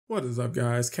What is up,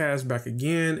 guys? Cash back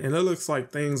again, and it looks like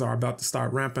things are about to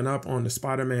start ramping up on the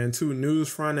Spider-Man 2 news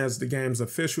front as the game's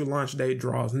official launch date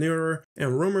draws nearer,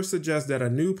 and rumors suggest that a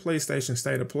new PlayStation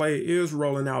State of Play is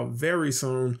rolling out very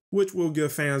soon, which will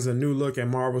give fans a new look at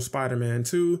Marvel's Spider-Man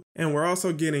 2, and we're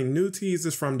also getting new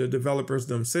teasers from the developers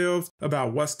themselves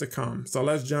about what's to come. So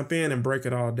let's jump in and break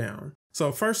it all down.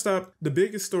 So first up, the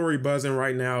biggest story buzzing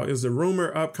right now is the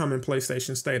rumored upcoming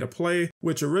PlayStation State of Play,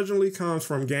 which originally comes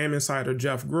from game insider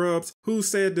Jeff Grubbs, who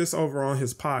said this over on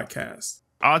his podcast.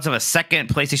 Odds of a second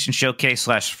PlayStation Showcase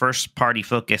 / first party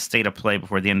focused State of Play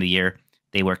before the end of the year,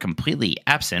 they were completely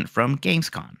absent from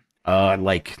Gamescom.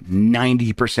 Like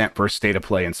 90% for State of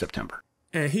Play in September.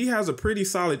 And he has a pretty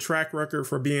solid track record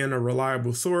for being a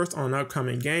reliable source on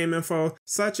upcoming game info,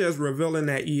 such as revealing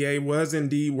that EA was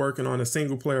indeed working on a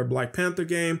single-player Black Panther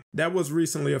game that was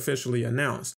recently officially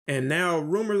announced. And now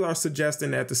rumors are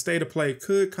suggesting that the State of Play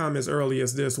could come as early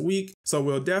as this week, so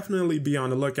we'll definitely be on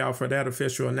the lookout for that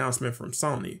official announcement from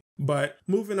Sony. But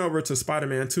moving over to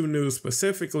Spider-Man 2 news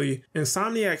specifically,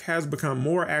 Insomniac has become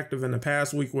more active in the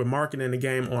past week with marketing the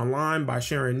game online by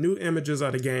sharing new images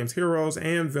of the game's heroes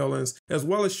and villains, as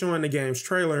well as showing the game's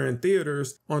trailer in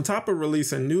theaters, on top of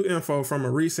releasing new info from a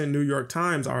recent New York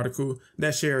Times article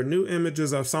that shared new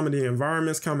images of some of the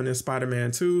environments coming in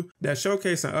Spider-Man 2 that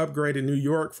showcase an upgraded New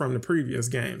York from the previous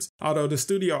games. Although the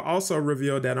studio also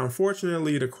revealed that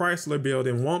unfortunately the Chrysler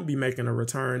building won't be making a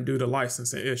return due to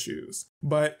licensing issues.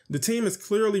 But the team is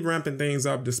clearly ramping things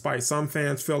up despite some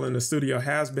fans feeling the studio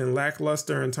has been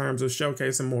lackluster in terms of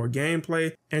showcasing more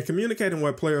gameplay and communicating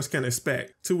what players can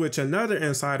expect, to which another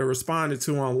insider responded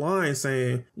to online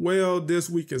saying, well, this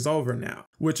week is over now,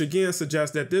 which again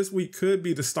suggests that this week could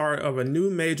be the start of a new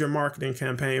major marketing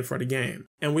campaign for the game.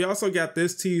 And we also got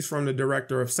this tease from the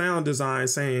director of sound design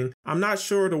saying, I'm not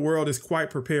sure the world is quite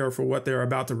prepared for what they're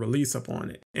about to release upon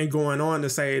it, and going on to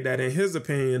say that in his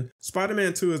opinion,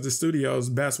 Spider-Man 2 is the studio's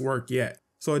best work yet.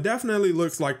 So it definitely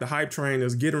looks like the hype train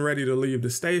is getting ready to leave the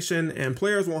station, and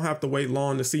players won't have to wait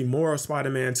long to see more of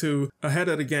Spider-Man 2 ahead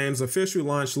of the game's official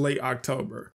launch late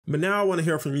October. But now I want to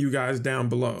hear from you guys down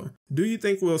below. Do you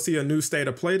think we'll see a new State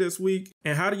of Play this week?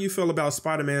 And how do you feel about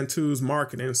Spider-Man 2's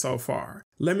marketing so far?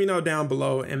 Let me know down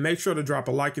below, and make sure to drop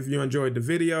a like if you enjoyed the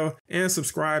video, and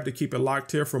subscribe to keep it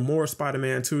locked here for more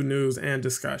Spider-Man 2 news and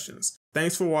discussions.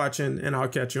 Thanks for watching, and I'll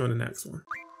catch you on the next one.